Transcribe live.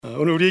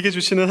오늘 우리에게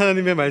주시는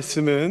하나님의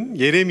말씀은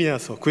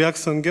예레미야서,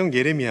 구약성경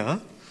예레미야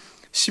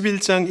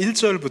 11장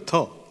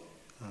 1절부터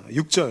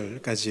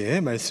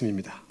 6절까지의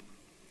말씀입니다.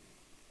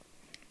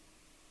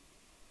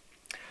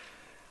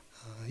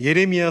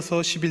 예레미야서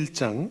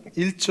 11장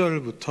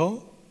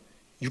 1절부터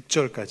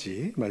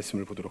 6절까지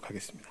말씀을 보도록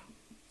하겠습니다.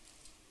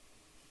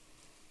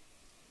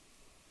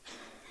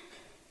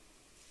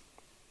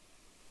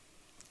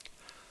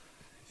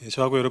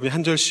 저하고 여러분이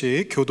한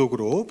절씩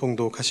교독으로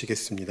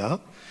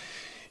봉독하시겠습니다.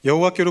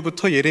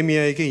 여호와께로부터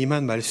예레미야에게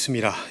임한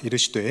말씀이라.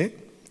 이르시되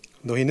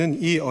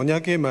너희는 이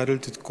언약의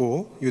말을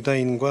듣고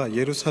유다인과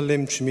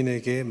예루살렘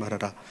주민에게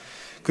말하라.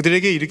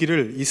 그들에게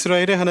이르기를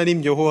이스라엘의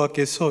하나님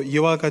여호와께서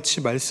이와 같이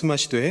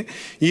말씀하시되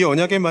이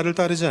언약의 말을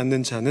따르지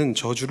않는 자는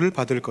저주를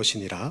받을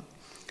것이니라.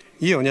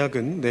 이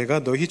언약은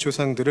내가 너희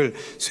조상들을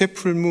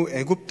쇠풀무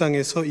애굽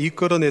땅에서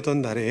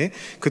이끌어내던 날에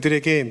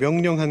그들에게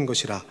명령한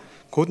것이라.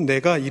 곧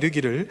내가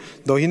이르기를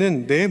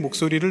너희는 내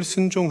목소리를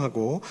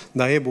순종하고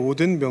나의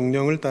모든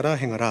명령을 따라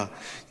행하라.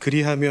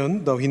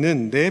 그리하면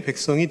너희는 내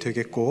백성이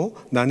되겠고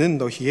나는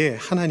너희의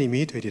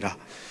하나님이 되리라.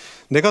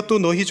 내가 또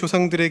너희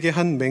조상들에게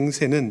한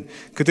맹세는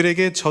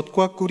그들에게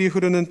젖과 꿀이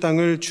흐르는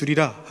땅을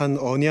주리라 한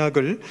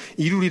언약을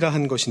이루리라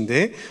한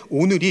것인데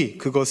오늘이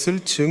그것을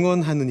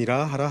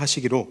증언하느니라 하라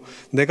하시기로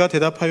내가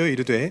대답하여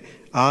이르되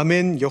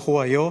아멘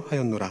여호와여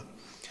하였노라.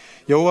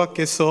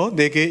 여호와께서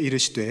내게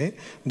이르시되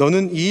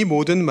너는 이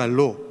모든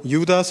말로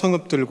유다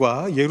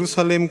성읍들과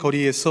예루살렘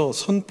거리에서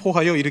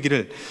선포하여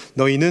이르기를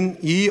너희는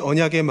이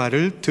언약의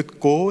말을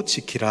듣고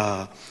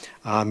지키라.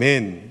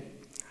 아멘.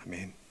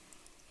 아멘.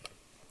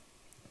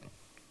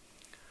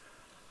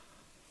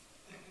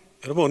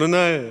 여러분, 어느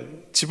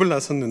날 집을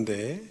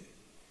나섰는데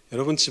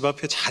여러분 집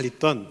앞에 잘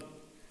있던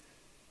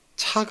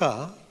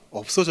차가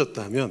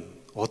없어졌다면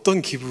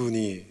어떤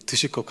기분이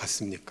드실 것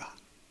같습니까?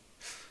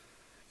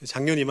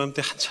 작년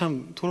이맘때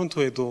한참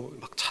토론토에도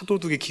막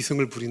차도둑이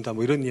기승을 부린다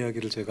뭐 이런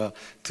이야기를 제가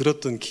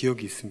들었던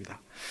기억이 있습니다.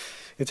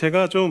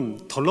 제가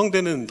좀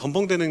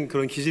덤벙대는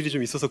그런 기질이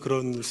좀 있어서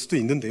그럴 수도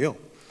있는데요.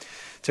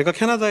 제가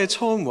캐나다에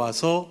처음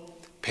와서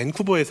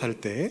밴쿠버에 살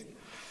때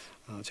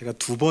제가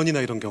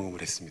 2번이나 이런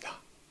경험을 했습니다.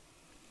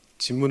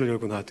 집문을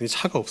열고 나왔더니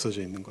차가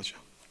없어져 있는 거죠.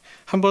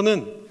 한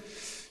번은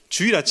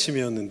주일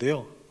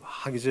아침이었는데요.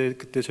 막 이제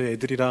그때 저희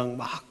애들이랑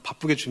막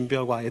바쁘게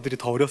준비하고 애들이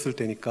더 어렸을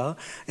때니까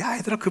야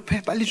얘들아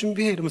급해 빨리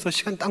준비해 이러면서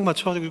시간 딱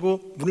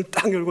맞춰가지고 문을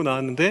딱 열고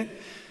나왔는데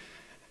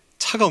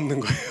차가 없는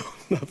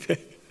거예요. 앞에.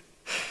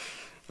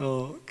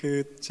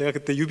 제가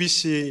그때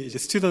UBC 이제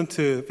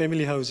스튜던트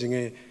패밀리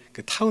하우징의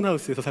그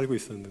타운하우스에서 살고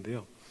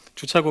있었는데요.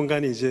 주차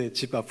공간이 이제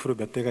집 앞으로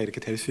몇 대가 이렇게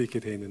될 수 있게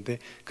돼 있는데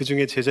그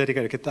중에 제 자리가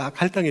이렇게 딱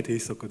할당이 돼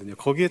있었거든요.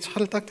 거기에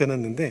차를 딱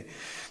대놨는데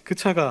그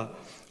차가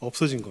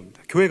없어진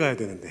겁니다. 교회 가야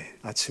되는데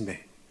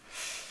아침에.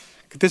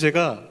 그때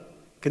제가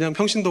그냥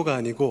평신도가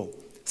아니고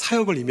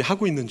사역을 이미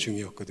하고 있는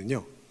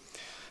중이었거든요.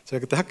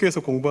 제가 그때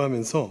학교에서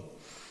공부하면서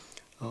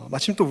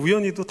마침 또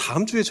우연히도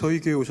다음 주에 저희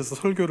교회에 오셔서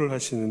설교를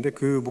하시는데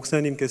그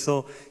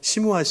목사님께서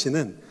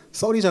심호하시는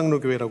써리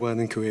장로교회라고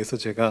하는 교회에서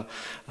제가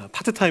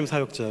파트타임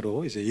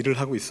사역자로 이제 일을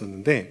하고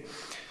있었는데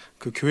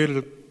그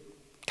교회를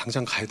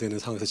당장 가야 되는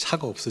상황에서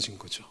차가 없어진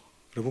거죠.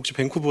 그리고 혹시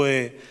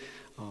밴쿠버에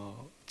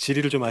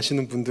지리를 좀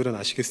아시는 분들은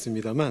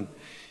아시겠습니다만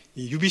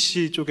이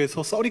UBC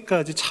쪽에서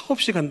써리까지 차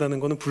없이 간다는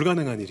것은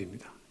불가능한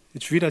일입니다.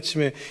 주일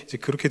아침에 이제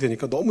그렇게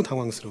되니까 너무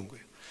당황스러운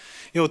거예요.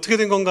 이게 어떻게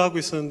된 건가 하고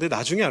있었는데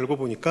나중에 알고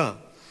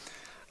보니까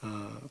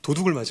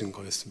도둑을 맞은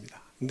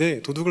거였습니다.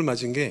 근데 도둑을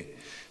맞은 게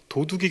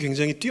도둑이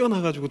굉장히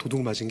뛰어나가지고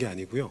도둑을 맞은 게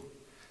아니고요.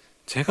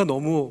 제가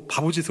너무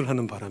바보짓을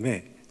하는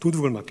바람에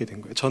도둑을 맞게 된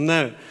거예요.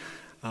 전날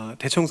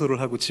대청소를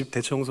하고 집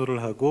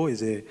대청소를 하고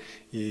이제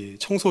이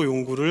청소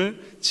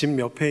용구를 집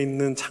옆에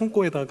있는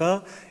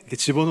창고에다가 이렇게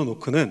집어넣어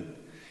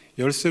놓고는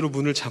열쇠로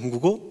문을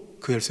잠그고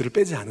그 열쇠를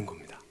빼지 않은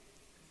겁니다.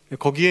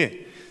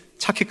 거기에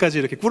차키까지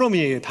이렇게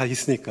꾸러미에 다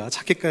있으니까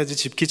차키까지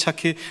집키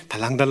차키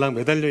달랑달랑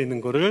매달려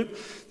있는 거를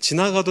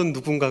지나가던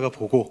누군가가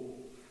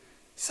보고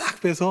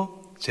싹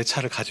빼서 제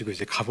차를 가지고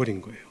이제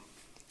가버린 거예요.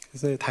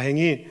 그래서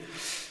다행히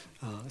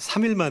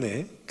 3일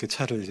만에 그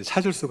차를 이제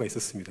찾을 수가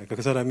있었습니다. 그러니까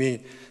그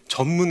사람이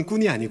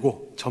전문꾼이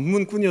아니고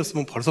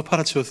전문꾼이었으면 벌써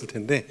팔아치웠을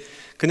텐데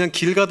그냥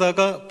길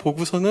가다가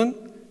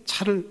보고서는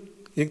차를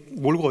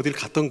몰고 어디를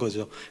갔던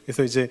거죠.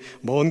 그래서 이제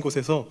먼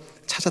곳에서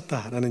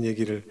찾았다라는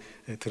얘기를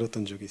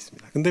들었던 적이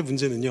있습니다. 근데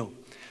문제는요,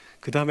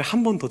 그 다음에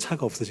한 번 더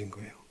차가 없어진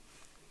거예요.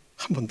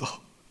 한 번 더.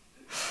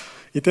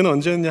 이때는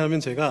언제였냐 하면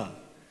제가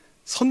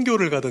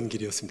선교를 가던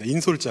길이었습니다.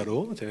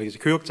 인솔자로. 제가 이제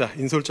교역자,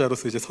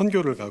 인솔자로서 이제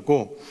선교를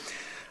가고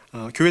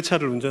교회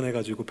차를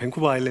운전해가지고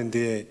밴쿠버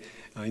아일랜드에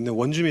있는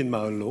원주민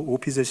마을로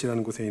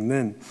오피젯이라는 곳에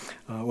있는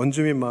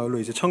원주민 마을로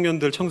이제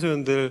청년들,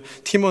 청소년들,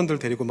 팀원들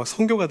데리고 막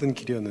선교 가던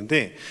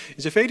길이었는데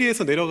이제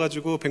페리에서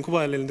내려가지고 밴쿠버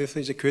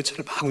아일랜드에서 이제 교회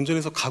차를 막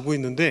운전해서 가고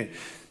있는데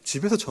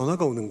집에서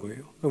전화가 오는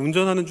거예요.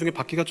 운전하는 중에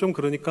받기가 좀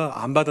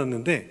그러니까 안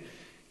받았는데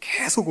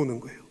계속 오는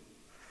거예요.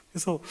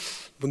 그래서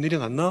뭔 일이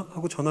났나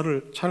하고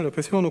차를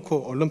옆에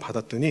세워놓고 얼른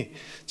받았더니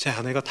제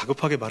아내가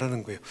다급하게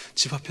말하는 거예요.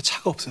 집 앞에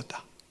차가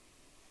없었다.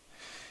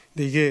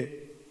 근데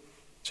이게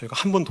저희가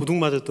한 번 도둑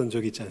맞았던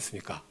적이 있지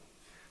않습니까?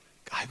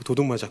 이거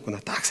도둑 맞았구나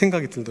딱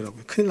생각이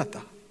들더라고요. 큰일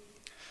났다.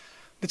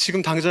 근데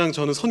지금 당장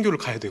저는 선교를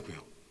가야 되고요.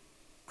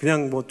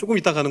 그냥 뭐 조금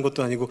이따 가는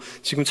것도 아니고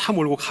지금 차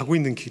몰고 가고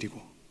있는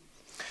길이고,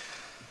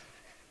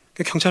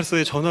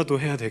 경찰서에 전화도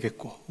해야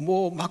되겠고,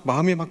 뭐 막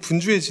마음이 막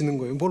분주해지는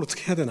거예요. 뭘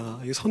어떻게 해야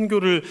되나, 이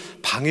선교를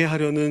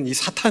방해하려는 이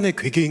사탄의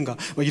괴계인가,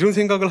 이런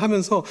생각을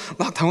하면서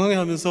막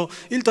당황해하면서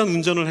일단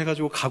운전을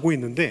해가지고 가고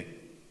있는데,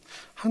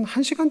 한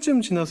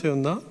 1시간쯤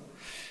지나서였나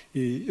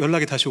이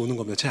연락이 다시 오는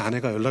겁니다. 제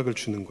아내가 연락을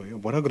주는 거예요.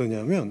 뭐라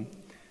그러냐면,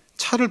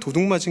 차를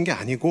도둑 맞은 게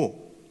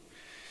아니고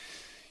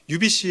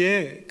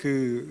UBC의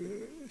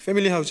그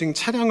패밀리 하우징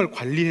차량을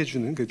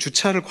관리해주는, 그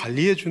주차를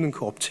관리해주는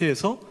그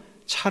업체에서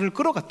차를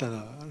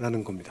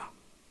끌어갔다라는 겁니다.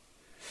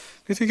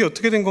 그래서 이게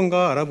어떻게 된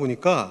건가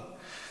알아보니까,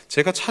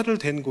 제가 차를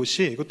댄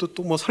곳이, 이것도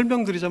또 뭐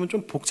설명드리자면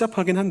좀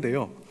복잡하긴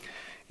한데요.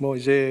 뭐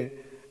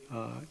이제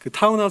그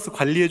타운하우스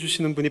관리해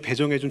주시는 분이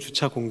배정해 준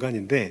주차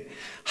공간인데,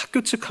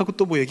 학교 측하고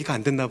또 뭐 얘기가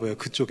안 됐나 봐요,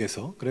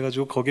 그쪽에서.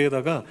 그래가지고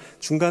거기에다가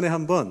중간에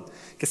한번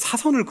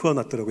사선을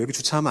그어놨더라고요. 여기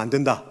주차하면 안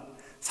된다,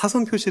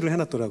 사선 표시를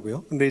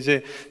해놨더라고요. 근데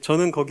이제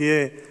저는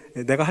거기에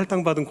내가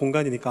할당받은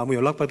공간이니까 아무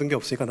연락받은 게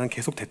없으니까 난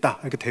계속 됐다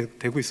이렇게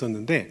되고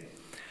있었는데,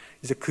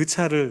 이제 그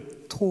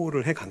차를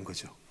토를 해 간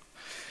거죠.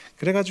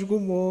 그래가지고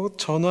뭐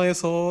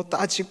전화해서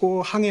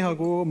따지고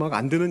항의하고 막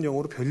안 되는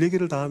영어로 별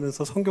얘기를 다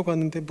하면서 선교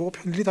갔는데 뭐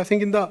별일이 다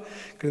생긴다.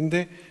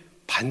 그런데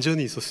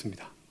반전이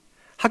있었습니다.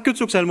 학교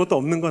쪽 잘못도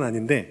없는 건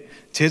아닌데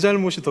제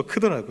잘못이 더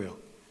크더라고요.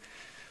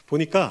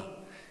 보니까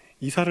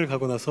이사를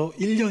가고 나서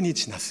 1년이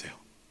지났어요.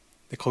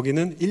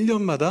 거기는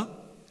 1년마다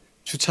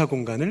주차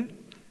공간을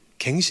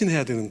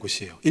갱신해야 되는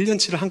곳이에요.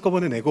 1년치를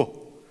한꺼번에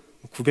내고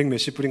 900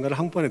 몇십 불인가를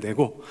한 번에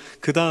내고,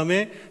 그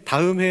다음에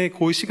다음 해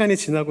그 시간이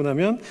지나고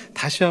나면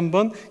다시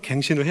한번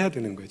갱신을 해야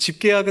되는 거예요.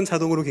 집계약은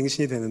자동으로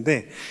갱신이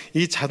되는데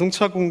이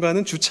자동차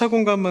공간은 주차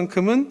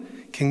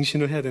공간만큼은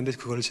갱신을 해야 되는데,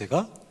 그걸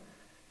제가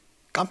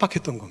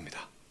깜빡했던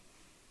겁니다.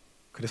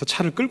 그래서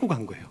차를 끌고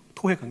간 거예요.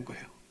 토해 간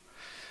거예요.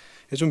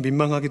 좀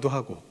민망하기도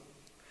하고,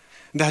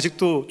 근데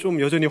아직도 좀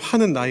여전히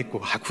화는 나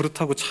있고,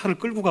 그렇다고 차를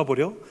끌고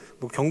가버려?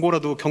 뭐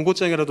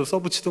경고장이라도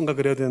써붙이던가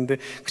그래야 되는데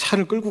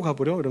차를 끌고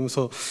가버려?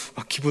 이러면서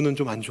막 기분은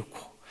좀 안 좋고,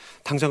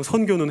 당장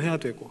선교는 해야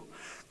되고,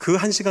 그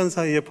 1시간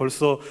사이에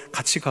벌써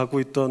같이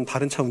가고 있던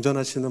다른 차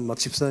운전하시는 막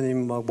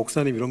집사님, 막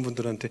목사님 이런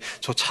분들한테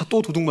저 차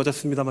또 도둑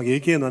맞았습니다 막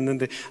얘기해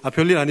놨는데,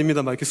 별일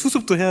아닙니다 막 이렇게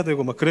수습도 해야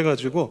되고 막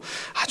그래가지고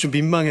아주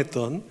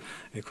민망했던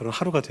그런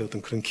하루가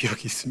되었던 그런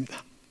기억이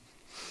있습니다.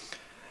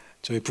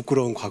 저의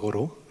부끄러운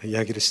과거로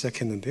이야기를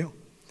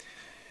시작했는데요.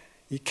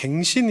 이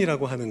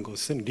갱신이라고 하는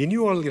것은,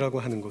 리뉴얼이라고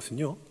하는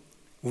것은요,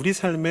 우리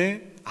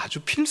삶에 아주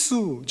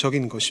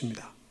필수적인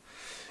것입니다.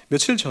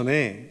 며칠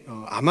전에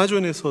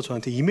아마존에서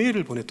저한테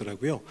이메일을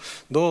보냈더라고요.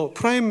 너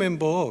프라임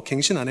멤버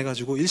갱신 안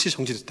해가지고 일시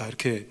정지됐다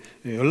이렇게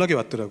연락이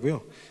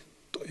왔더라고요.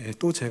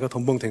 또 제가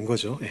덤벙된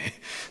거죠.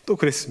 또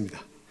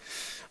그랬습니다.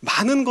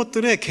 많은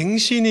것들에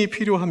갱신이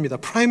필요합니다.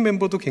 프라임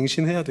멤버도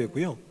갱신해야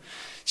되고요,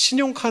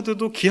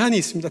 신용카드도 기한이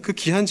있습니다. 그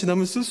기한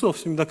지나면 쓸 수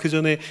없습니다. 그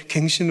전에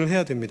갱신을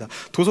해야 됩니다.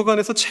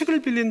 도서관에서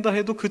책을 빌린다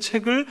해도 그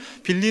책을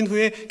빌린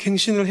후에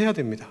갱신을 해야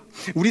됩니다.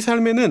 우리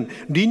삶에는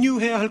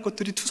리뉴해야 할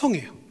것들이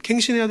투성이에요.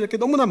 갱신해야 될 게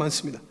너무나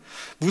많습니다.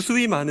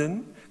 무수히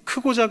많은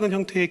크고 작은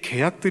형태의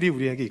계약들이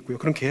우리에게 있고요,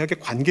 그런 계약의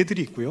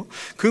관계들이 있고요,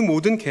 그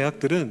모든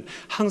계약들은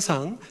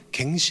항상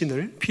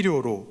갱신을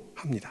필요로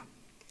합니다.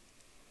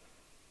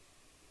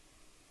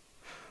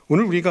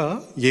 오늘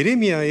우리가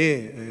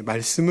예레미야의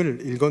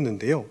말씀을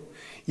읽었는데요,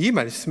 이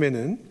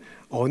말씀에는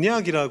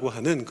언약이라고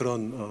하는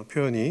그런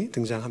표현이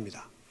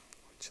등장합니다.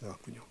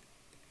 지나갔군요.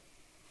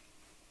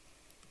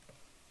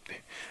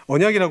 네,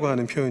 언약이라고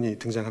하는 표현이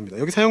등장합니다.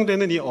 여기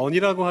사용되는 이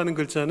언이라고 하는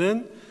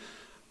글자는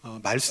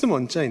말씀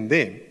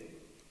원자인데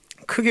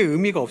크게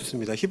의미가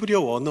없습니다.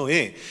 히브리어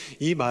원어에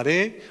이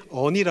말에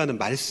언이라는,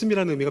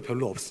 말씀이라는 의미가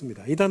별로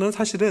없습니다. 이 단어는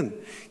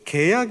사실은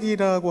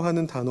계약이라고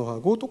하는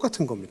단어하고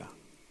똑같은 겁니다.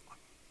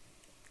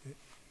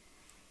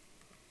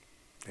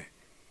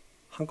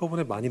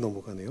 한꺼번에 많이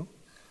넘어가네요.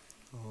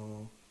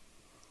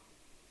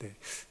 네,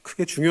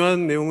 크게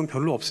중요한 내용은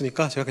별로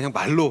없으니까 제가 그냥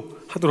말로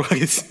하도록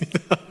하겠습니다.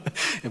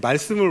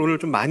 말씀을 오늘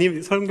좀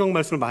많이, 성경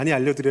말씀을 많이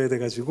알려드려야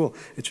돼가지고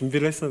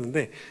준비를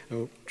했었는데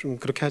좀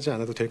그렇게 하지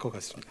않아도 될 것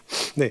같습니다.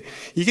 네,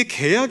 이게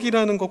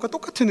계약이라는 것과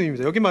똑같은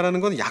의미입니다. 여기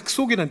말하는 건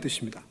약속이라는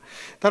뜻입니다.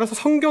 따라서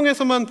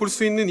성경에서만 볼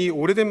수 있는 이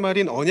오래된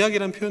말인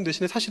언약이라는 표현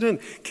대신에 사실은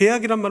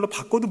계약이란 말로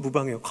바꿔도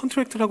무방해요.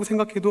 컨트랙트라고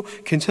생각해도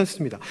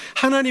괜찮습니다.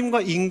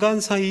 하나님과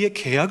인간 사이에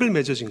계약을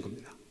맺어진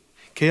겁니다.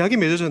 계약이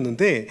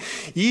맺어졌는데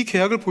이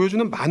계약을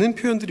보여주는 많은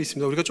표현들이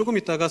있습니다. 우리가 조금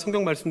이따가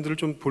성경 말씀들을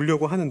좀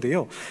보려고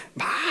하는데요,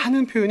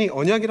 많은 표현이,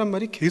 언약이란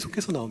말이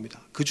계속해서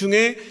나옵니다. 그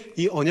중에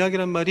이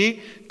언약이란 말이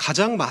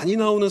가장 많이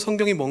나오는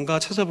성경이 뭔가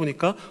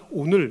찾아보니까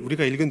오늘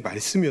우리가 읽은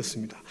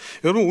말씀이었습니다.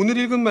 여러분, 오늘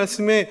읽은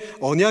말씀에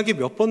언약이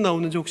몇 번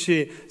나오는지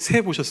혹시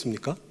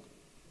세보셨습니까?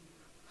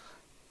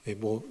 네,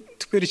 뭐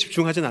특별히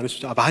집중하진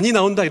않으셨죠? 많이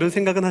나온다 이런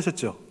생각은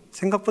하셨죠?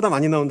 생각보다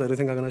많이 나온다 이런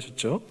생각은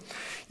하셨죠?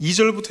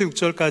 2절부터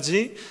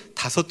 6절까지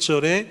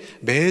 5절에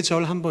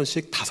매절 한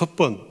번씩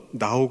 5번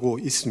나오고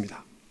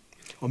있습니다.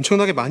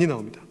 엄청나게 많이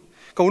나옵니다.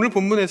 그러니까 그러니까 오늘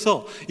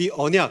본문에서 이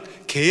언약,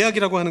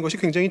 계약이라고 하는 것이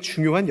굉장히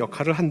중요한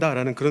역할을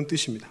한다라는 그런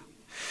뜻입니다.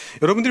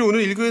 여러분들이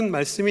오늘 읽은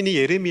말씀인 이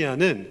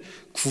예레미야는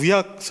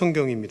구약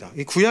성경입니다.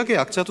 이 구약의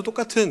약자도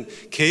똑같은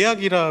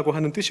계약이라고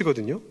하는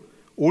뜻이거든요.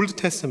 올드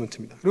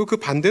테스타먼트입니다. 그리고 그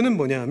반대는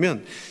뭐냐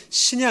하면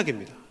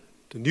신약입니다.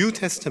 뉴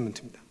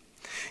테스타먼트입니다.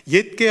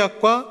 옛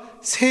계약과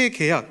새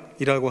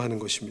계약이라고 하는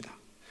것입니다.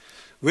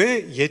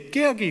 왜 옛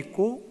계약이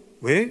있고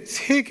왜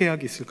새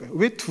계약이 있을까요?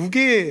 왜 두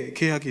개의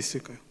계약이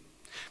있을까요?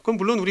 그건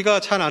물론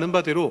우리가 잘 아는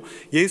바대로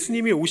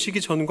예수님이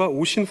오시기 전과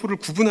오신 후를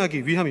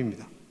구분하기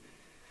위함입니다.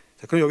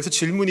 자, 그럼 여기서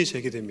질문이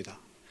제기됩니다.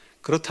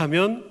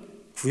 그렇다면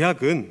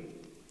구약은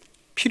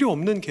필요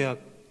없는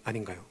계약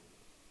아닌가요?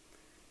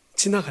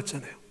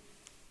 지나갔잖아요.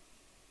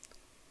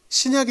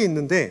 신약이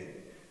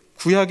있는데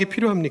구약이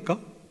필요합니까?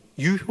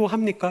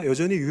 유효합니까?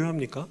 여전히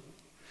유효합니까?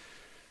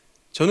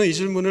 저는 이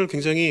질문을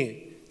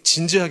굉장히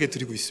진지하게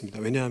드리고 있습니다.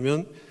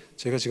 왜냐하면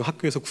제가 지금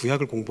학교에서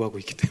구약을 공부하고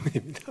있기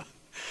때문입니다.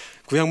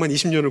 구약만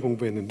 20년을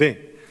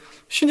공부했는데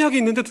신약이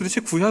있는데 도대체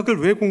구약을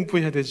왜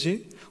공부해야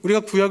되지? 우리가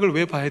구약을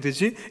왜 봐야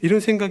되지? 이런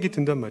생각이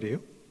든단 말이에요.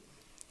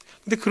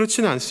 근데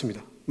그렇지는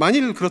않습니다.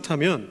 만일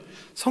그렇다면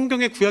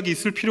성경에 구약이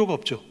있을 필요가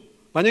없죠.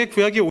 만약에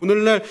구약이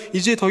오늘날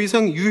이제 더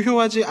이상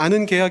유효하지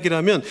않은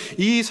계약이라면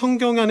이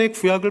성경 안에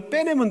구약을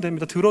빼내면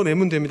됩니다.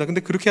 드러내면 됩니다.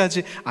 근데 그렇게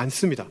하지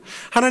않습니다.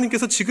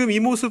 하나님께서 지금 이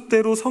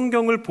모습대로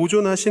성경을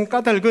보존하신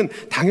까닭은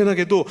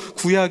당연하게도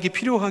구약이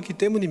필요하기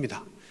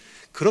때문입니다.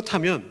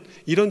 그렇다면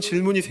이런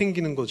질문이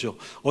생기는 거죠.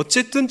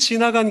 어쨌든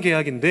지나간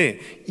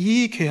계약인데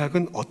이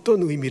계약은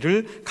어떤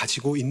의미를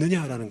가지고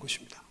있느냐라는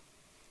것입니다.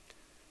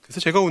 그래서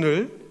제가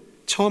오늘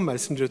처음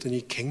말씀드렸던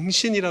이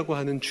갱신이라고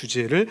하는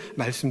주제를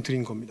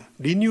말씀드린 겁니다.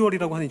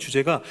 리뉴얼이라고 하는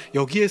주제가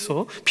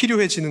여기에서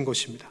필요해지는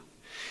것입니다.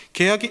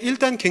 계약이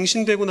일단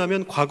갱신되고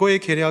나면 과거의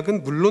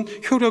계약은 물론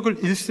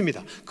효력을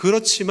잃습니다.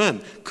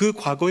 그렇지만 그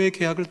과거의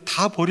계약을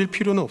다 버릴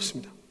필요는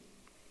없습니다.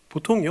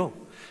 보통요,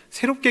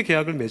 새롭게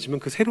계약을 맺으면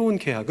그 새로운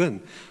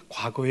계약은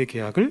과거의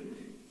계약을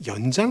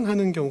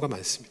연장하는 경우가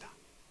많습니다.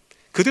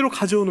 그대로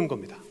가져오는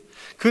겁니다.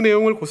 그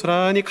내용을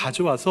고스란히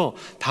가져와서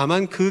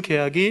다만 그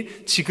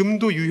계약이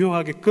지금도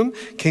유효하게끔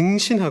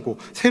갱신하고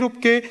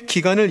새롭게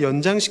기간을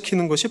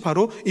연장시키는 것이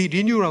바로 이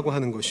리뉴라고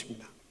하는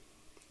것입니다.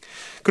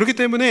 그렇기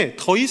때문에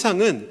더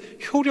이상은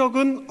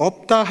효력은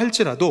없다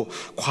할지라도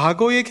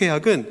과거의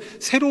계약은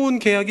새로운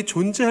계약이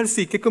존재할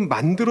수 있게끔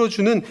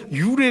만들어주는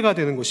유래가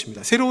되는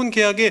것입니다. 새로운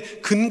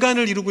계약의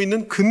근간을 이루고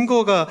있는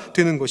근거가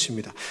되는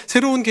것입니다.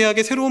 새로운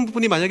계약의 새로운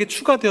부분이 만약에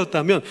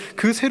추가되었다면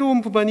그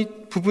새로운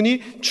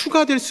부분이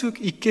추가될 수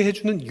있게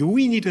해주는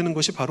요인이 되는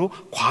것이 바로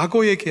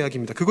과거의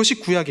계약입니다. 그것이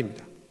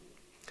구약입니다.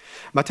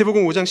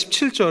 마태복음 5장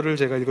 17절을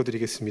제가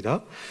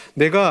읽어드리겠습니다.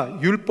 내가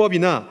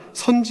율법이나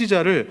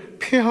선지자를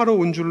폐하러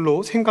온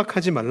줄로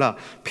생각하지 말라.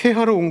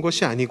 폐하러 온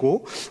것이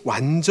아니고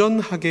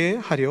완전하게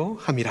하려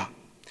함이라.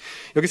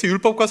 여기서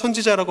율법과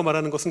선지자라고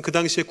말하는 것은 그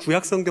당시에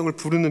구약 성경을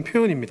부르는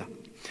표현입니다.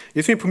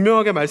 예수님이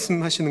분명하게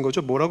말씀하시는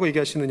거죠. 뭐라고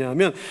얘기하시느냐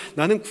하면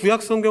나는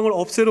구약 성경을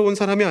없애러 온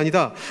사람이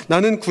아니다.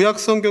 나는 구약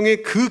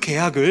성경의 그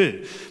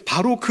계약을,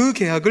 바로 그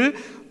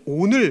계약을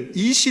오늘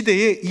이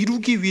시대에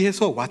이루기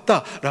위해서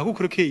왔다라고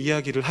그렇게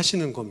이야기를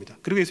하시는 겁니다.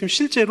 그리고 예수님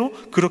실제로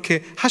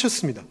그렇게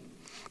하셨습니다.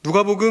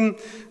 누가복음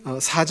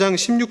 4장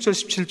 16절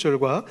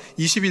 17절과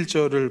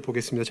 21절을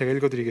보겠습니다. 제가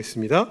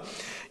읽어드리겠습니다.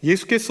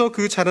 예수께서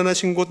그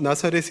자라나신 곳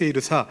나사렛에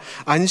이르사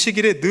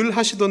안식일에 늘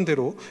하시던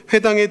대로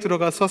회당에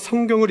들어가서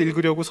성경을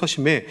읽으려고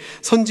서심해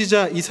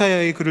선지자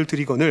이사야의 글을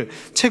들이거늘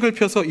책을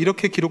펴서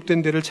이렇게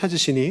기록된 데를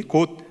찾으시니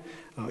곧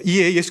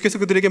이에 예수께서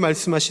그들에게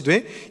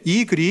말씀하시되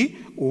이 글이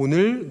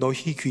오늘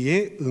너희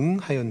귀에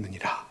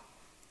응하였느니라.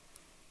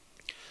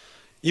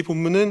 이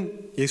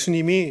본문은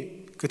예수님이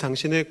그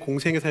당신의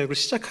공생의 사역을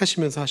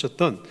시작하시면서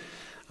하셨던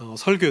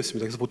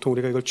설교였습니다. 그래서 보통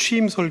우리가 이걸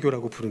취임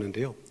설교라고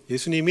부르는데요.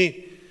 예수님이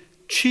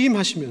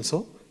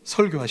취임하시면서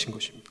설교하신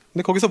것입니다.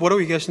 근데 거기서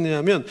뭐라고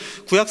얘기하시느냐면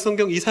구약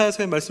성경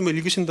이사야서의 말씀을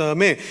읽으신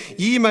다음에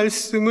이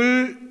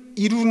말씀을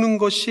이루는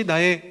것이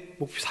나의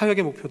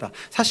사역의 목표다.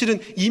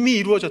 사실은 이미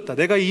이루어졌다.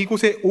 내가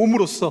이곳에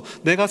옴으로써,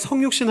 내가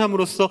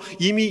성육신함으로써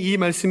이미 이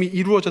말씀이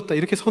이루어졌다.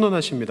 이렇게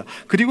선언하십니다.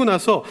 그리고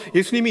나서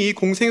예수님이 이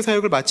공생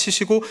사역을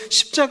마치시고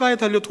십자가에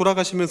달려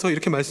돌아가시면서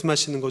이렇게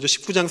말씀하시는 거죠.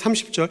 19장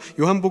 30절,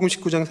 요한복음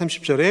 19장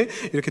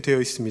 30절에 이렇게 되어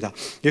있습니다.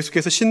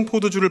 예수께서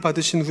신포도주를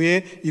받으신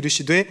후에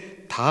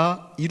이르시되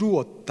다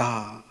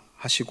이루었다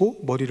하시고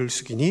머리를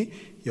숙이니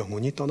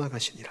영혼이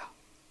떠나가시니라.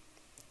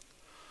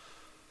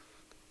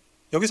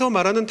 여기서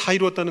말하는 다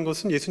이루었다는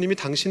것은 예수님이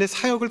당신의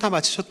사역을 다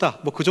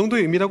마치셨다, 그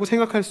정도의 의미라고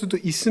생각할 수도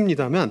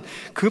있습니다만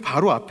그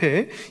바로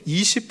앞에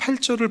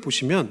 28절을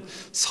보시면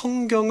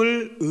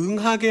성경을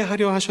응하게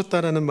하려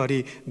하셨다라는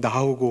말이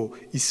나오고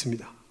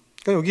있습니다.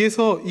 그러니까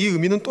여기에서 이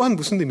의미는 또한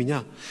무슨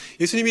의미냐?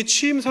 예수님이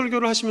취임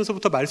설교를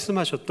하시면서부터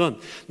말씀하셨던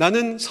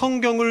나는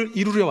성경을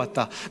이루려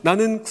왔다,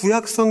 나는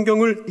구약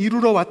성경을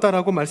이루러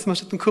왔다라고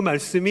말씀하셨던 그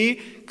말씀이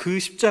그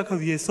십자가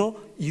위에서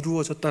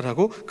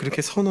이루어졌다라고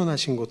그렇게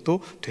선언하신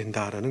것도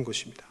된다라는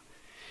것입니다.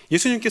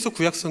 예수님께서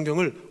구약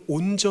성경을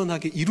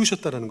온전하게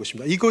이루셨다라는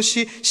것입니다.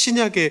 이것이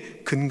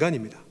신약의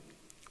근간입니다.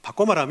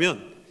 바꿔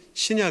말하면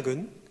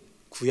신약은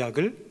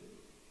구약을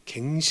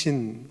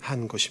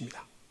갱신한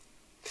것입니다.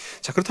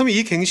 자, 그렇다면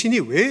이 갱신이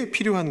왜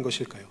필요한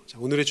것일까요? 자,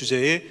 오늘의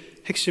주제의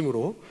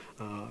핵심으로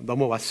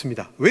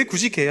넘어왔습니다. 왜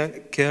굳이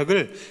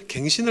계약을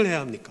갱신을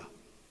해야 합니까?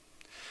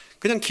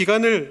 그냥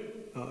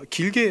기간을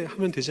길게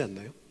하면 되지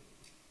않나요?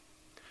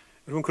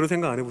 여러분 그런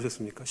생각 안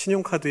해보셨습니까?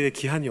 신용카드에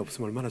기한이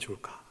없으면 얼마나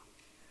좋을까?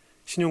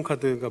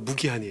 신용카드가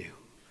무기한이에요.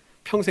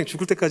 평생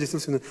죽을 때까지 쓸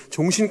수 있는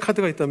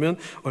종신카드가 있다면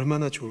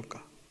얼마나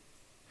좋을까?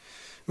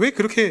 왜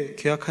그렇게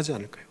계약하지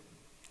않을까요?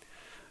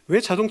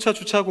 왜 자동차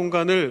주차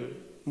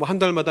공간을 한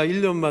달마다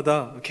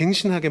 1년마다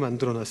갱신하게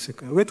만들어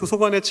놨을까요? 왜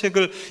도서관의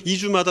책을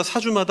 2주마다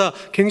 4주마다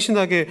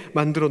갱신하게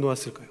만들어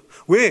놓았을까요?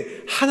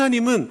 왜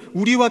하나님은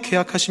우리와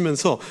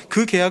계약하시면서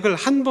그 계약을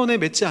한 번에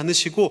맺지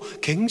않으시고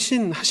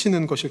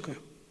갱신하시는 것일까요?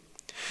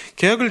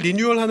 계약을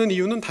리뉴얼하는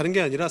이유는 다른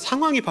게 아니라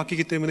상황이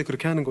바뀌기 때문에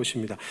그렇게 하는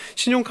것입니다.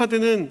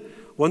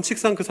 신용카드는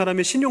원칙상 그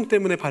사람의 신용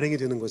때문에 발행이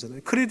되는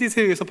거잖아요.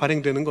 크레딧에 의해서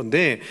발행되는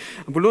건데,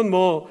 물론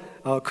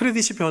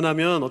크레딧이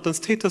변하면 어떤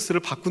스테이터스를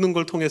바꾸는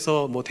걸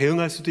통해서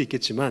대응할 수도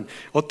있겠지만,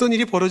 어떤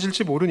일이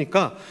벌어질지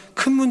모르니까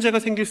큰 문제가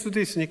생길 수도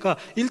있으니까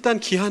일단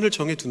기한을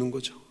정해 두는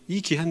거죠. 이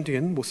기한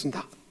뒤에는 못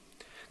쓴다.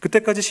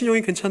 그때까지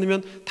신용이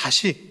괜찮으면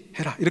다시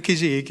해라. 이렇게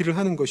이제 얘기를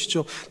하는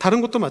것이죠. 다른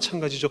것도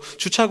마찬가지죠.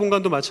 주차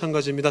공간도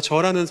마찬가지입니다.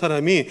 저라는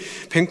사람이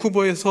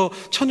밴쿠버에서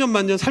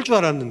천년만년 살 줄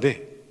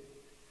알았는데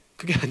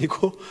그게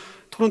아니고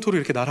토론토로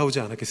이렇게 날아오지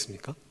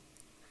않았겠습니까?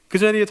 그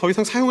자리에 더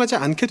이상 사용하지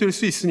않게 될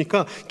수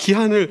있으니까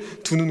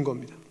기한을 두는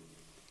겁니다.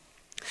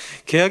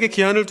 계약의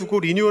기한을 두고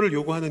리뉴얼을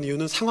요구하는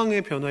이유는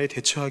상황의 변화에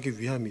대처하기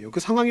위함이에요. 그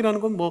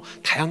상황이라는 건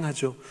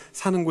다양하죠.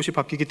 사는 곳이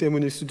바뀌기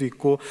때문일 수도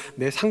있고,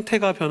 내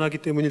상태가 변하기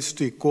때문일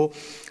수도 있고,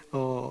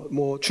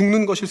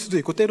 죽는 것일 수도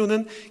있고,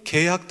 때로는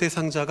계약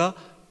대상자가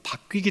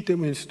바뀌기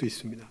때문일 수도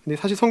있습니다. 근데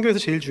사실 성경에서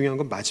제일 중요한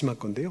건 마지막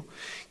건데요.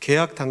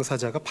 계약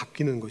당사자가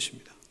바뀌는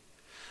것입니다.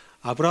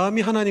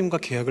 아브라함이 하나님과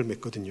계약을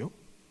맺거든요.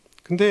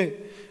 근데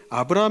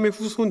아브라함의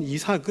후손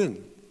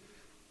이삭은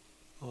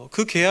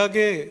그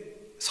계약의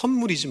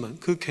선물이지만,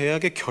 그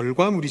계약의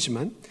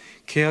결과물이지만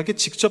계약의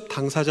직접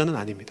당사자는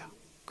아닙니다.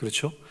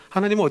 그렇죠?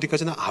 하나님은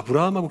어디까지나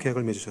아브라함하고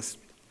계약을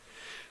맺으셨습니다.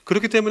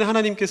 그렇기 때문에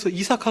하나님께서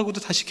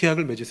이삭하고도 다시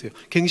계약을 맺으세요.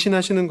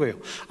 갱신하시는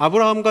거예요.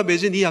 아브라함과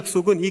맺은 이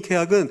약속은, 이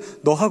계약은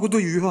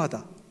너하고도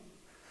유효하다.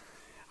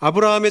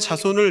 아브라함의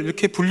자손을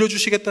이렇게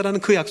불려주시겠다라는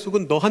그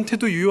약속은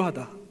너한테도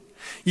유효하다.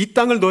 이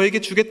땅을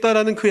너에게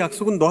주겠다라는 그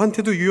약속은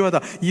너한테도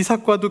유효하다.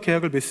 이삭과도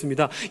계약을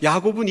맺습니다.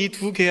 야곱은 이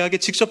두 계약의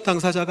직접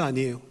당사자가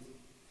아니에요.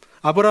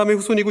 아브라함의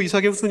후손이고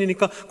이삭의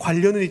후손이니까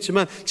관련은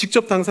있지만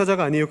직접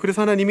당사자가 아니에요.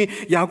 그래서 하나님이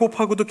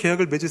야곱하고도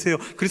계약을 맺으세요.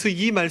 그래서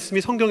이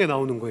말씀이 성경에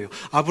나오는 거예요.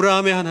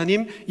 아브라함의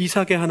하나님,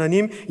 이삭의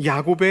하나님,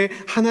 야곱의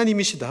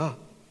하나님이시다.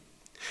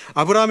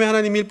 아브라함의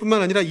하나님일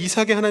뿐만 아니라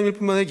이삭의 하나님일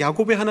뿐만 아니라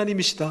야곱의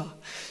하나님이시다.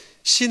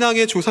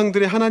 신앙의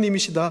조상들의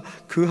하나님이시다.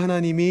 그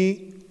하나님이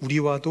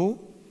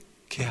우리와도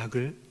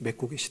계약을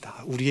맺고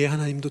계시다. 우리의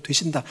하나님도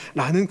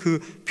되신다라는 그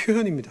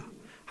표현입니다.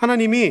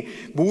 하나님이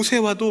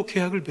모세와도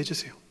계약을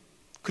맺으세요.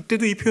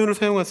 그때도 이 표현을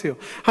사용하세요.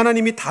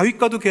 하나님이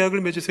다윗과도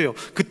계약을 맺으세요.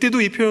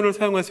 그때도 이 표현을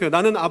사용하세요.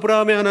 나는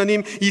아브라함의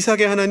하나님,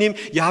 이삭의 하나님,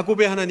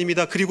 야곱의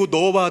하나님이다. 그리고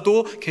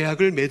너와도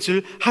계약을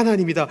맺을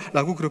하나님이다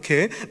라고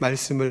그렇게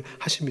말씀을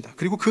하십니다.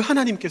 그리고 그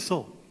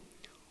하나님께서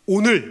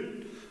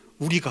오늘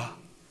우리가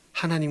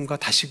하나님과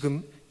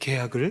다시금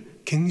계약을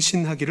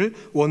갱신하기를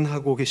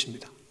원하고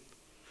계십니다.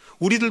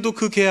 우리들도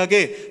그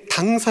계약의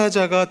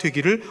당사자가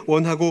되기를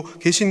원하고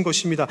계신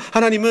것입니다.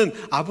 하나님은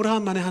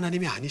아브라함만의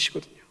하나님이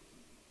아니시거든요.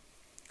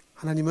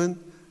 하나님은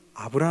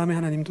아브라함의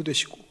하나님도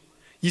되시고,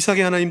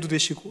 이삭의 하나님도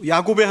되시고,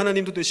 야곱의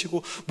하나님도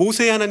되시고,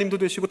 모세의 하나님도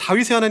되시고,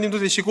 다윗의 하나님도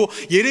되시고,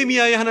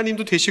 예레미야의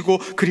하나님도 되시고,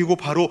 그리고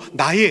바로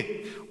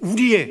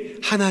우리의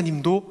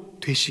하나님도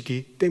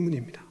되시기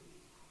때문입니다.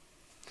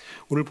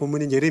 오늘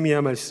본문인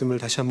예레미야 말씀을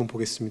다시 한번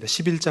보겠습니다.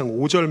 11장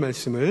 5절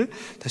말씀을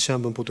다시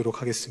한번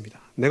보도록 하겠습니다.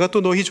 내가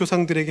또 너희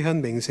조상들에게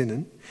한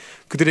맹세는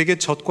그들에게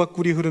젖과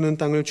꿀이 흐르는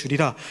땅을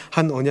주리라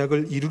한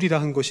언약을 이루리라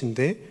한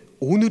것인데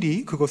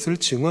오늘이 그것을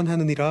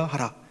증언하느니라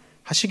하라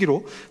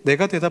하시기로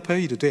내가 대답하여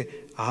이르되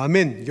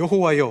아멘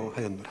여호와여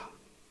하였노라.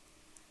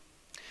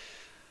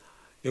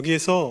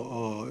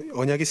 여기에서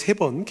언약이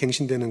 3번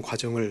갱신되는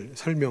과정을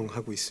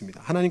설명하고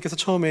있습니다. 하나님께서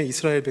처음에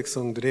이스라엘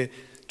백성들의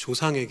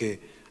조상에게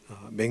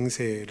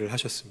맹세를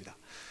하셨습니다.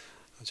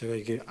 제가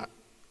이게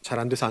잘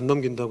안 돼서 안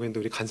넘긴다고 했는데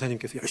우리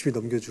간사님께서 열심히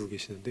넘겨주고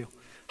계시는데요.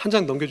 한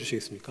장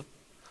넘겨주시겠습니까?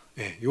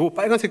 네, 요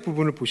빨간색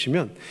부분을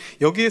보시면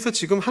여기에서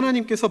지금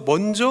하나님께서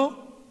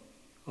먼저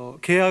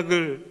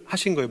계약을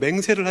하신 거예요.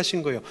 맹세를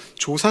하신 거예요.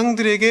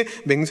 조상들에게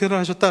맹세를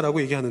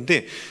하셨다라고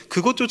얘기하는데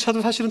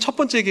그것조차도 사실은 첫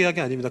번째 계약이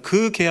아닙니다.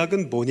 그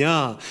계약은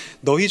뭐냐?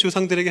 너희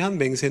조상들에게 한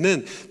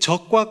맹세는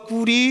젖과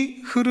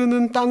꿀이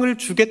흐르는 땅을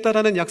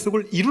주겠다라는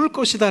약속을 이룰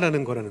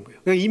것이다라는 거라는 거예요.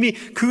 그러니까 이미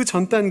그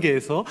전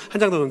단계에서 한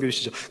장 더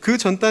넘겨주시죠. 그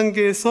전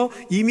단계에서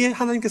이미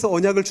하나님께서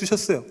언약을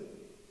주셨어요.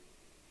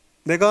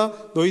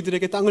 내가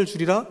너희들에게 땅을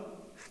주리라.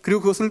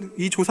 그리고 그것을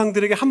이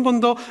조상들에게 한 번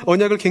더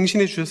언약을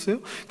갱신해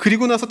주셨어요.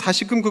 그리고 나서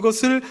다시금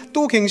그것을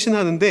또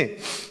갱신하는데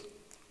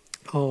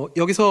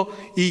여기서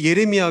이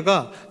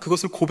예레미야가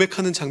그것을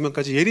고백하는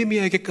장면까지,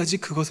 예레미야에게까지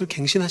그것을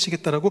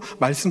갱신하시겠다라고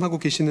말씀하고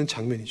계시는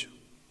장면이죠.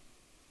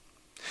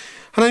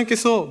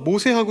 하나님께서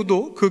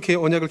모세하고도 그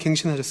언약을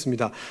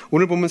갱신하셨습니다.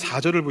 오늘 본문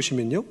 4절을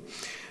보시면요,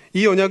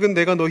 이 언약은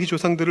내가 너희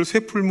조상들을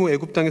쇠풀무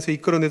애굽 땅에서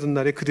이끌어내던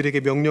날에 그들에게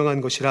명령한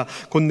것이라.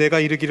 곧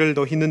내가 이르기를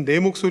너희는 내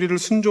목소리를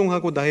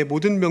순종하고 나의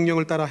모든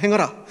명령을 따라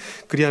행하라.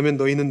 그리하면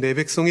너희는 내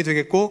백성이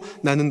되겠고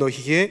나는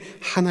너희의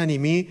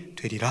하나님이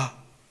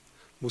되리라.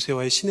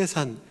 모세와의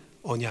시내산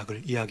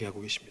언약을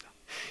이야기하고 계십니다.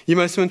 이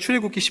말씀은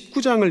출애굽기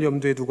 19장을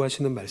염두에 두고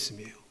하시는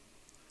말씀이에요.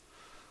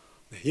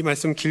 이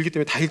말씀 길기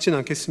때문에 다 읽지는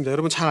않겠습니다.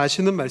 여러분 잘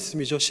아시는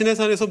말씀이죠.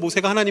 시내산에서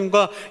모세가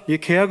하나님과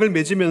계약을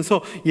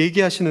맺으면서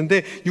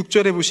얘기하시는데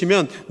 6절에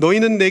보시면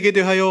너희는 내게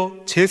대하여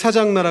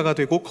제사장 나라가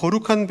되고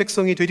거룩한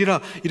백성이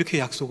되리라, 이렇게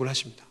약속을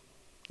하십니다.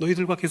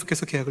 너희들과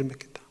계속해서 계약을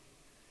맺겠다.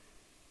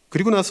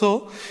 그리고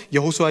나서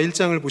여호수아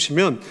 1장을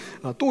보시면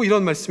또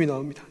이런 말씀이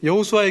나옵니다.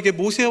 여호수아에게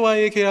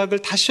모세와의 계약을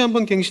다시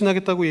한번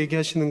갱신하겠다고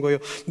얘기하시는 거예요.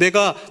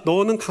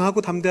 너는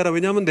강하고 담대하라.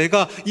 왜냐하면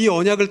내가 이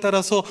언약을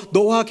따라서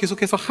너와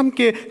계속해서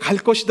함께 갈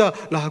것이다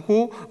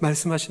라고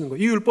말씀하시는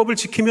거예요. 이 율법을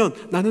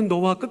지키면 나는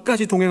너와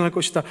끝까지 동행할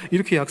것이다,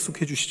 이렇게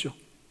약속해 주시죠.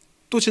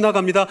 또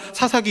지나갑니다.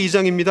 사사기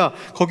 2장입니다.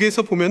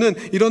 거기에서 보면은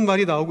이런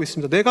말이 나오고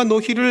있습니다. 내가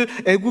너희를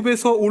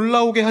애굽에서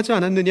올라오게 하지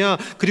않았느냐,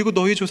 그리고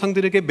너희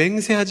조상들에게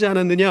맹세하지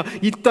않았느냐,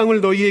 이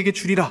땅을 너희에게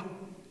주리라.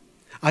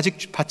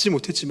 아직 받지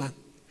못했지만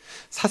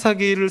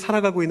사사기를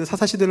살아가고 있는,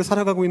 사사시대를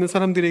살아가고 있는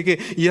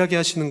사람들에게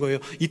이야기하시는 거예요.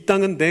 이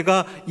땅은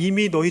내가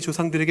이미 너희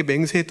조상들에게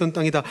맹세했던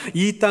땅이다.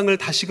 이 땅을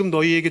다시금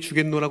너희에게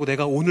주겠노라고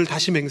내가 오늘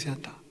다시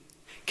맹세한다.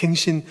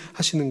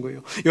 갱신하시는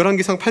거예요.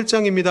 열왕기상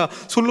 8장입니다.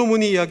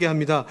 솔로몬이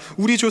이야기합니다.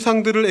 우리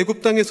조상들을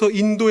애굽 땅에서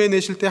인도해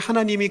내실 때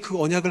하나님이 그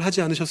언약을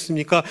하지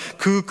않으셨습니까?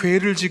 그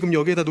궤를 지금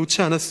여기에다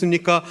놓지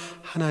않았습니까?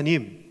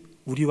 하나님,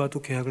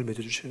 우리와도 계약을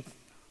맺어주셔야 됩니다.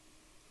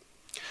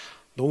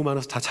 너무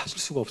많아서 다 찾을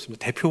수가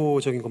없습니다.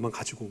 대표적인 것만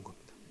가지고 온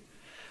겁니다.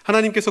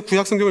 하나님께서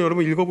구약 성경을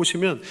여러분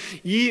읽어보시면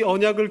이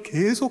언약을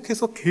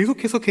계속해서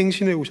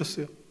갱신해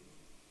오셨어요.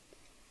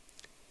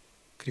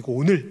 그리고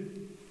오늘,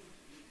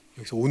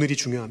 여기서 오늘이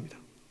중요합니다.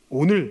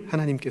 오늘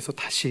하나님께서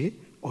다시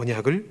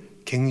언약을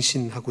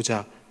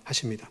갱신하고자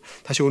하십니다.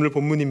 다시 오늘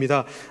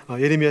본문입니다.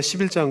 예레미야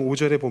 11장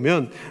 5절에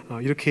보면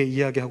이렇게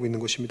이야기하고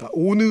있는 것입니다.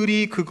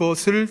 오늘이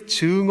그것을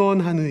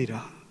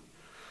증언하느니라.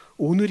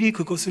 오늘이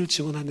그것을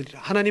증언하느니라.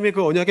 하나님의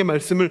그 언약의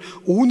말씀을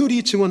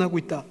오늘이 증언하고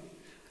있다.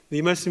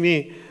 이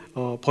말씀이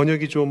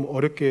번역이 좀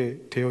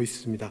어렵게 되어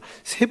있습니다.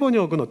 새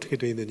번역은 어떻게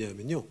되어 있느냐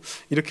하면요,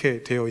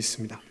 이렇게 되어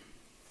있습니다.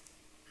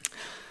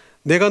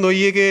 내가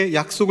너희에게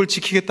약속을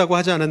지키겠다고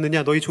하지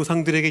않았느냐, 너희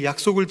조상들에게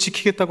약속을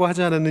지키겠다고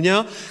하지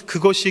않았느냐,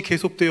 그것이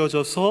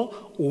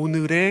계속되어져서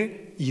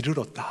오늘에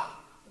이르렀다.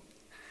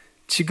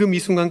 지금 이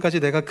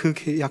순간까지 내가 그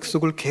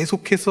약속을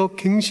계속해서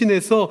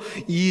갱신해서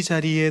이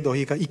자리에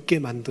너희가 있게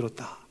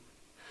만들었다.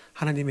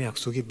 하나님의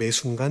약속이 매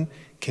순간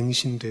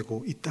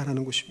갱신되고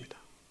있다는 것입니다.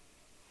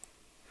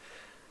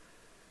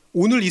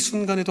 오늘 이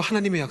순간에도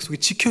하나님의 약속이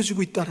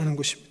지켜지고 있다는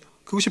것입니다.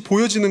 그것이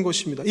보여지는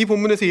것입니다. 이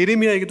본문에서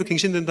예레미야에게도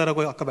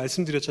갱신된다라고 아까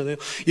말씀드렸잖아요.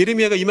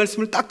 예레미야가 이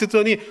말씀을 딱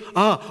듣더니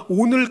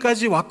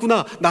오늘까지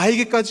왔구나,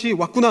 나에게까지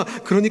왔구나.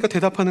 그러니까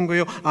대답하는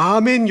거예요.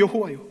 아멘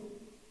여호와요,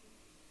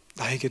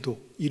 나에게도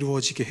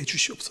이루어지게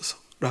해주시옵소서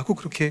라고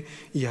그렇게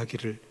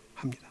이야기를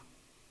합니다.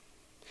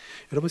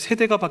 여러분,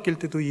 세대가 바뀔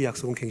때도 이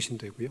약속은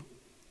갱신되고요,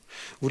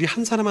 우리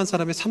한 사람 한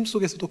사람의 삶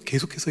속에서도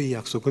계속해서 이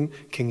약속은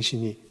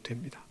갱신이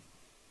됩니다.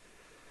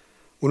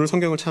 오늘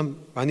성경을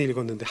참 많이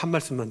읽었는데 한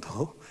말씀만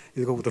더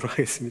읽어보도록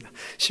하겠습니다.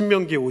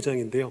 신명기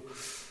 5장인데요.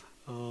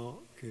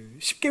 그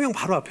 10계명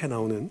바로 앞에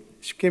나오는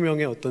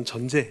 10계명의 어떤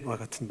전제와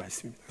같은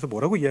말씀입니다. 그래서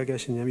뭐라고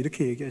이야기하시냐면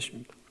이렇게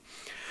얘기하십니다.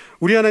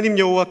 우리 하나님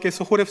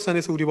여호와께서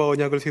호렙산에서 우리와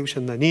언약을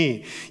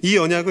세우셨나니 이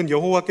언약은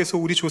여호와께서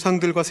우리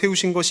조상들과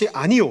세우신 것이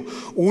아니요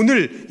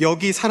오늘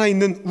여기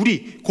살아있는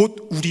우리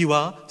곧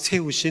우리와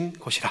세우신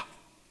것이라.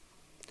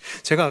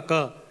 제가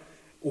아까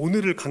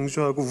오늘을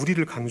강조하고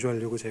우리를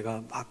강조하려고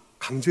제가 막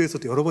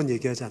강조해서도 여러 번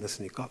얘기하지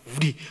않았습니까?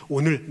 우리,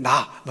 오늘,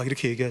 나 막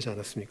이렇게 얘기하지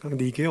않았습니까?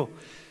 근데 이게요,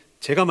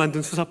 제가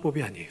만든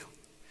수사법이 아니에요.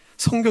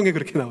 성경에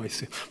그렇게 나와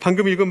있어요.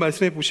 방금 읽은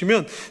말씀에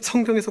보시면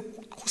성경에서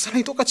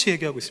고스란히 똑같이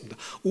얘기하고 있습니다.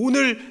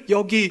 오늘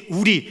여기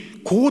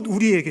우리, 곧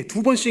우리에게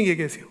두 번씩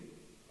얘기하세요.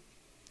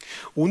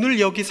 오늘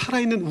여기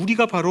살아있는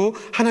우리가 바로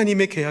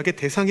하나님의 계약의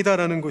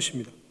대상이다라는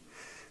것입니다.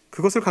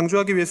 그것을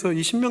강조하기 위해서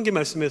이 신명기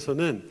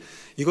말씀에서는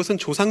이것은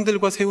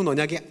조상들과 세운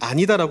언약이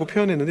아니다라고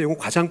표현했는데 이건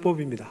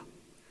과장법입니다.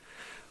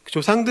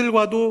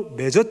 조상들과도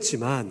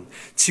맺었지만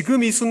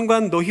지금 이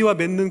순간 너희와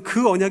맺는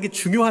그 언약이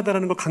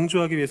중요하다는 걸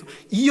강조하기 위해서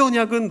이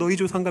언약은 너희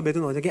조상과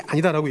맺은 언약이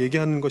아니다라고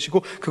얘기하는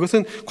것이고,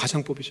 그것은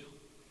과장법이죠.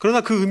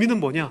 그러나 그 의미는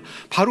뭐냐?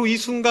 바로 이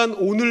순간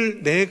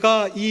오늘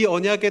내가 이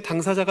언약의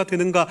당사자가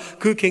되는가,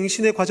 그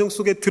갱신의 과정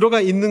속에 들어가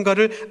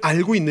있는가를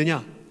알고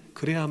있느냐,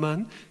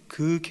 그래야만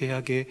그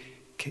계약의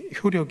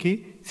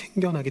효력이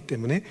생겨나기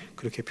때문에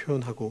그렇게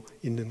표현하고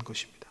있는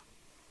것입니다.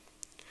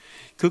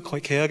 그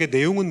계약의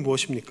내용은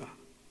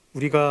무엇입니까?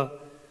 우리가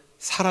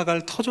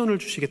살아갈 터전을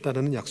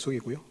주시겠다는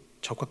약속이고요,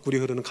 적과 꿀이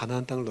흐르는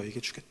가나안 땅을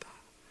너희에게 주겠다.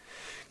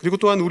 그리고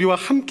또한 우리와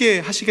함께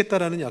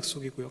하시겠다라는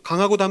약속이고요.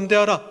 강하고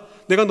담대하라.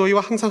 내가 너희와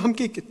항상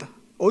함께 있겠다.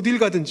 어딜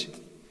가든지.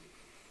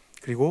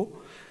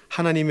 그리고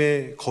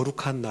하나님의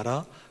거룩한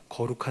나라,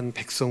 거룩한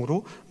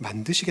백성으로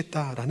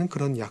만드시겠다라는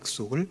그런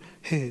약속을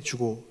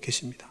해주고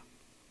계십니다.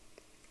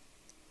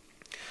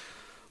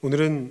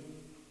 오늘은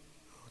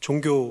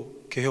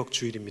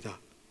종교개혁주일입니다.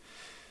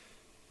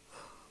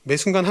 매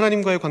순간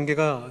하나님과의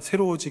관계가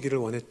새로워지기를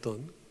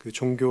원했던 그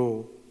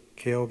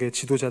종교개혁의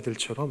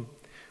지도자들처럼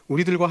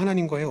우리들과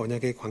하나님과의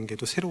언약의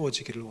관계도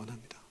새로워지기를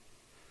원합니다.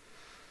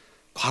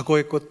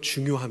 과거의 것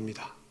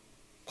중요합니다.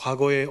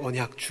 과거의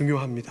언약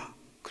중요합니다.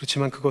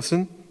 그렇지만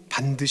그것은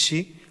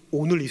반드시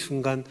오늘 이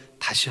순간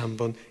다시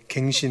한번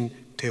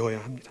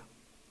갱신되어야 합니다.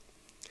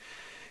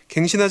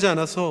 갱신하지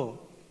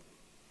않아서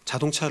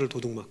자동차를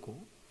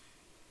도둑맞고,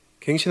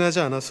 갱신하지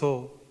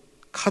않아서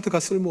카드가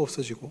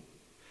쓸모없어지고,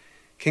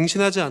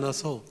 갱신하지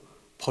않아서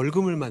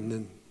벌금을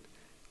맞는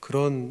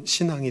그런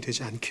신앙이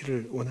되지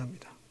않기를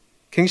원합니다.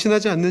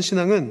 갱신하지 않는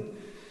신앙은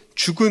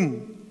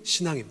죽은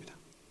신앙입니다.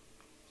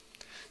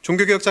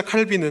 종교개혁자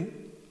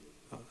칼빈은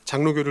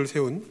장로교를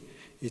세운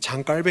이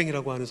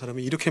장깔뱅이라고 하는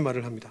사람이 이렇게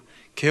말을 합니다.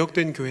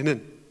 개혁된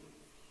교회는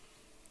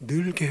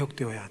늘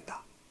개혁되어야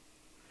한다.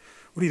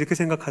 우리 이렇게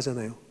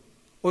생각하잖아요.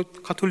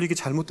 가톨릭이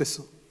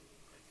잘못됐어.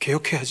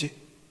 개혁해야지.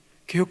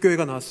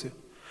 개혁교회가 나왔어요.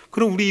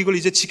 그럼 우리 이걸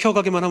이제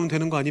지켜가기만 하면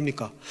되는 거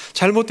아닙니까?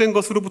 잘못된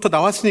것으로부터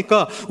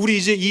나왔으니까 우리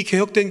이제 이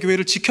개혁된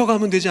교회를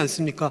지켜가면 되지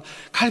않습니까?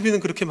 칼빈은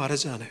그렇게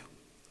말하지 않아요.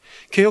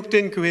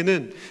 개혁된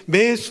교회는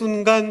매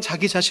순간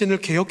자기 자신을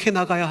개혁해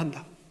나가야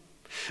한다.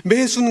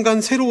 매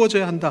순간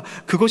새로워져야 한다.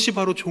 그것이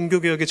바로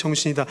종교개혁의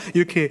정신이다.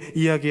 이렇게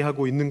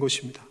이야기하고 있는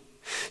것입니다.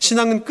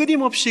 신앙은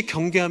끊임없이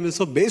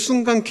경계하면서 매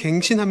순간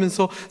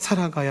갱신하면서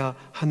살아가야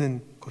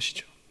하는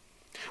것이죠.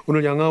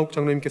 오늘 양하옥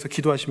장로님께서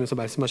기도하시면서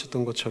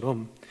말씀하셨던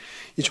것처럼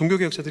이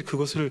종교개혁자들이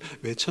그것을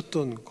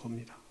외쳤던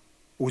겁니다.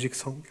 오직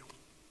성경,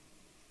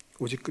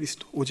 오직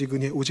그리스도, 오직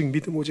은혜, 오직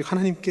믿음, 오직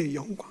하나님께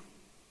영광.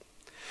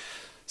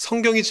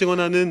 성경이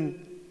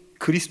증언하는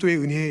그리스도의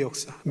은혜의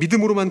역사,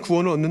 믿음으로만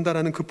구원을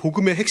얻는다라는 그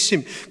복음의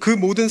핵심, 그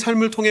모든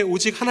삶을 통해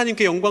오직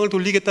하나님께 영광을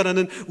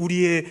돌리겠다라는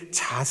우리의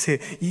자세,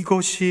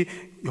 이것이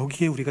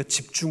여기에 우리가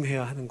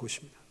집중해야 하는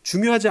것입니다.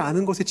 중요하지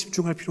않은 것에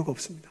집중할 필요가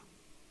없습니다.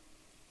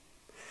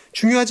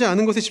 중요하지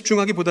않은 것에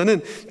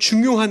집중하기보다는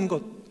중요한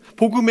것,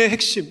 복음의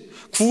핵심,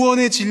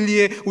 구원의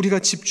진리에 우리가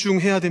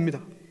집중해야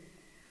됩니다.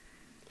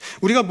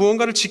 우리가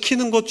무언가를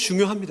지키는 것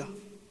중요합니다.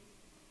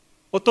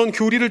 어떤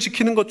교리를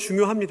지키는 것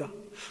중요합니다.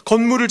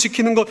 건물을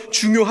지키는 것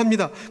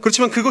중요합니다.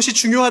 그렇지만 그것이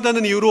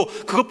중요하다는 이유로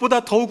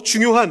그것보다 더욱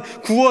중요한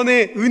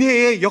구원의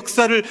은혜의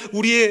역사를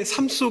우리의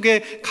삶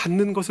속에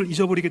갖는 것을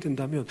잊어버리게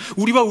된다면,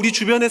 우리와 우리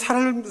주변의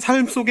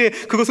삶 속에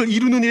그것을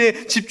이루는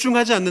일에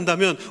집중하지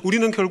않는다면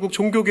우리는 결국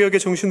종교개혁의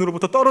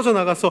정신으로부터 떨어져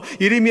나가서,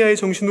 예레미야의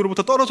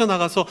정신으로부터 떨어져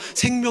나가서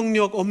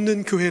생명력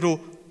없는 교회로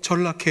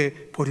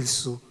전락해 버릴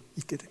수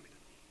있게 됩니다.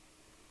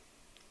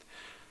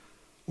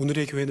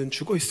 오늘의 교회는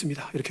죽어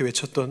있습니다. 이렇게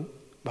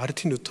외쳤던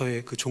마르틴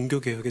루터의 그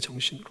종교개혁의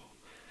정신으로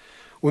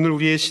오늘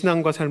우리의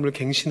신앙과 삶을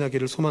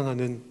갱신하기를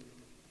소망하는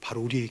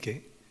바로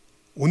우리에게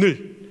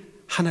오늘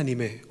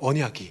하나님의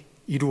언약이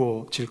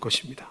이루어질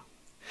것입니다.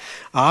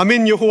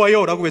 아멘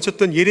여호와여 라고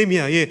외쳤던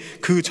예레미야의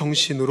그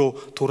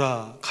정신으로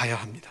돌아가야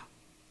합니다.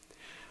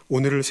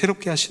 오늘을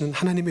새롭게 하시는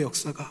하나님의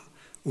역사가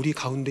우리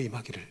가운데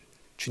임하기를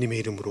주님의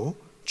이름으로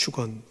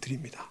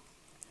축원드립니다.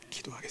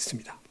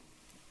 기도하겠습니다.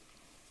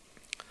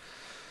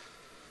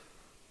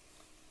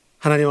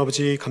 하나님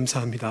아버지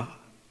감사합니다.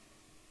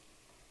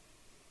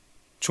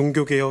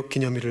 종교개혁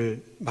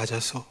기념일을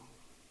맞아서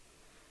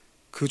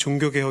그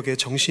종교개혁의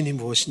정신이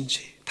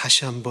무엇인지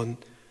다시 한번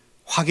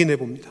확인해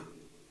봅니다.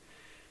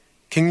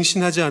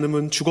 갱신하지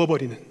않으면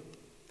죽어버리는,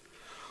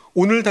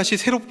 오늘 다시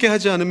새롭게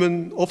하지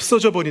않으면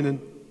없어져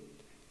버리는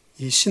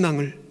이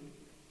신앙을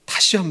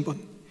다시 한번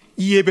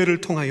이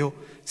예배를 통하여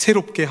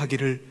새롭게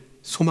하기를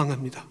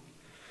소망합니다.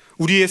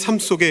 우리의 삶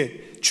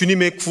속에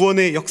주님의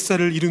구원의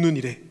역사를 이루는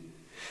일에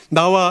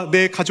나와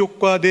내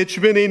가족과 내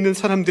주변에 있는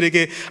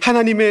사람들에게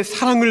하나님의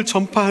사랑을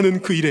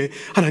전파하는 그 일에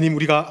하나님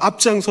우리가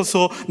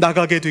앞장서서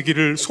나가게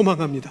되기를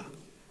소망합니다.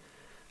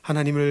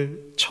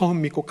 하나님을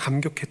처음 믿고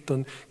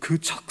감격했던 그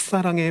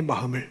첫사랑의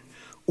마음을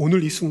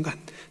오늘 이 순간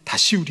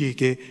다시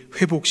우리에게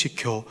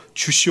회복시켜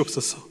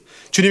주시옵소서.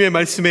 주님의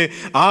말씀에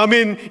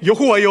아멘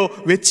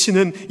여호와여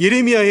외치는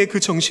예레미야의 그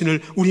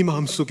정신을 우리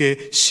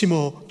마음속에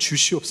심어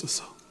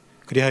주시옵소서.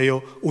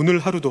 그리하여 오늘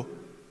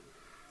하루도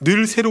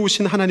늘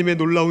새로우신 하나님의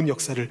놀라운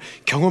역사를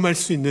경험할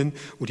수 있는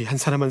우리 한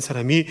사람 한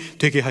사람이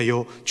되게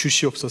하여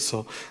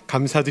주시옵소서.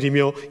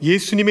 감사드리며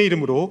예수님의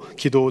이름으로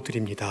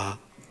기도드립니다.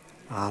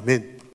 아멘.